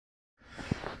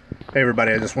Hey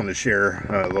everybody, I just wanted to share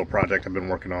a little project I've been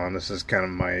working on. This is kind of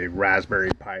my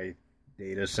Raspberry Pi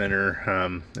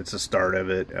Datacenter. It's the start of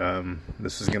it. I'm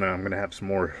gonna have some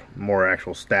more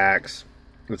actual stacks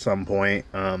at some point.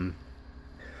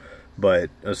 But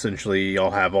essentially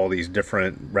I'll have all these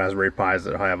different Raspberry Pis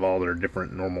that have all their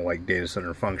different normal like data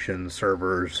center functions,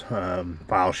 servers,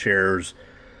 file shares.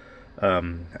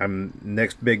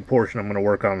 Next big portion I'm going to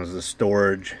work on is the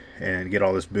storage and get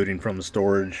all this booting from the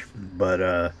storage,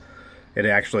 but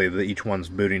each one's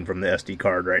booting from the SD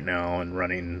card right now and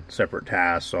running separate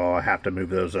tasks, so I'll have to move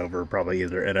those over, probably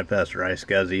either NFS or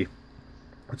iSCSI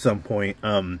at some point.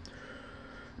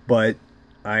 But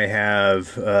I have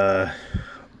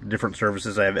different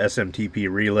services. I have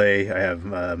SMTP relay, I have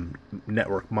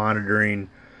network monitoring,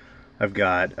 I've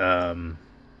got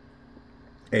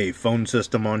a phone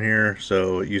system on here,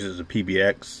 so it uses a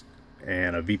PBX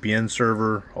and a VPN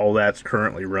server. All that's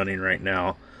currently running right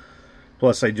now.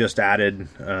 Plus I just added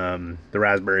the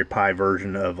Raspberry Pi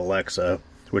version of Alexa,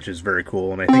 which is very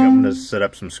cool, and I think I'm going to set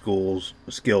up some skills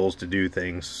to do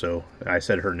things. So I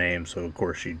said her name, so of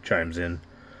course she chimes in.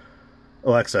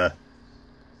 Alexa,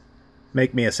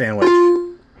 make me a sandwich.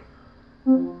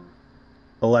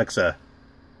 Alexa,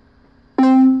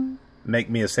 make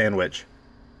me a sandwich.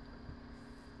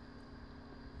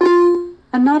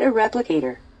 I'm not a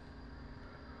replicator.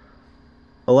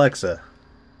 Alexa,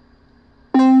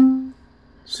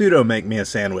 sudo make me a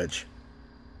sandwich.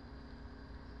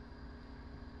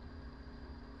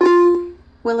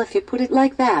 Well, if you put it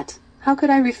like that, how could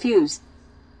I refuse?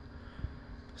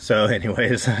 So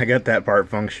anyways, I got that part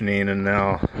functioning, and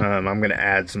now I'm going to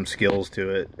add some skills to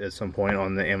it at some point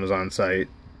on the Amazon site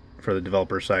for the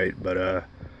developer site. But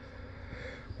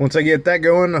once I get that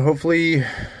going, hopefully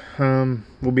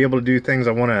we'll be able to do things.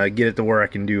 I want to get it to where I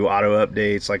can do auto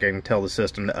updates, like I can tell the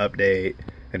system to update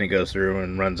and it goes through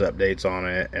and runs updates on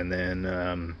it, and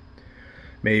then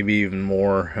maybe even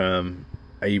more.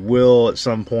 I will at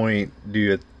some point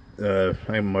do it.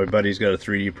 My buddy's got a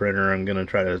 3D printer. I'm going to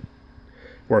try to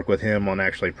work with him on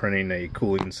actually printing a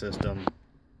cooling system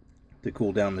to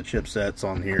cool down the chipsets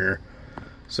on here.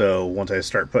 So once I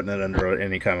start putting it under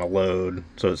any kind of load,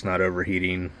 so it's not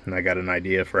overheating, and I got an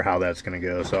idea for how that's going to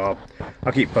go. So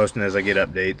I'll keep posting as I get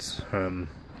updates.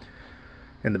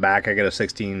 In the back, I got a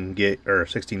 16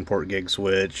 port gig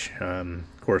switch.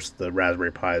 Of course, the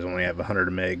Raspberry Pis only have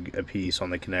 100 meg a piece on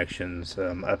the connections.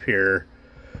 Up here,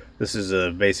 this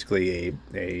is basically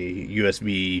a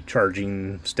USB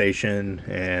charging station,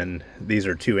 and these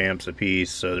are 2 amps a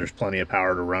piece, so there's plenty of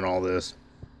power to run all this.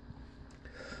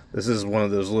 This is one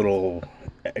of those little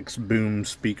X-Boom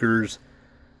speakers,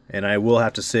 and I will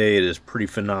have to say it is pretty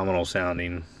phenomenal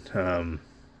sounding, for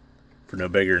no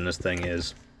bigger than this thing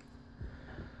is.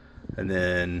 And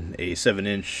then a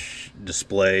 7-inch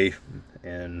display,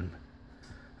 and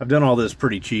I've done all this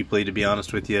pretty cheaply, to be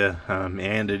honest with you,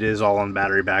 and it is all on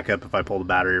battery backup. If I pull the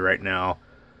battery right now,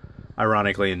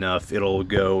 ironically enough, it'll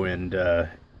go and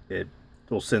it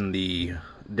will send the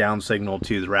down signal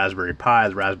to the Raspberry Pi.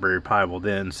 The Raspberry Pi will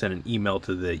then send an email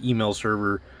to the email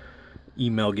server.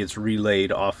 Email gets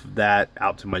relayed off of that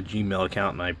out to my Gmail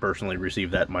account, and I personally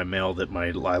receive that in my mail that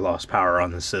I lost power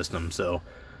on the system. So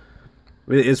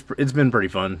it's been pretty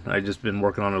fun. I've just been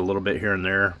working on it a little bit here and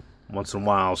there once in a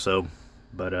while,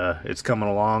 but it's coming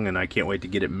along, and I can't wait to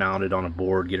get it mounted on a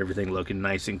board, get everything looking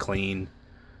nice and clean.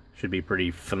 Should be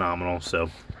pretty phenomenal. So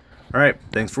alright,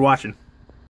 thanks for watching.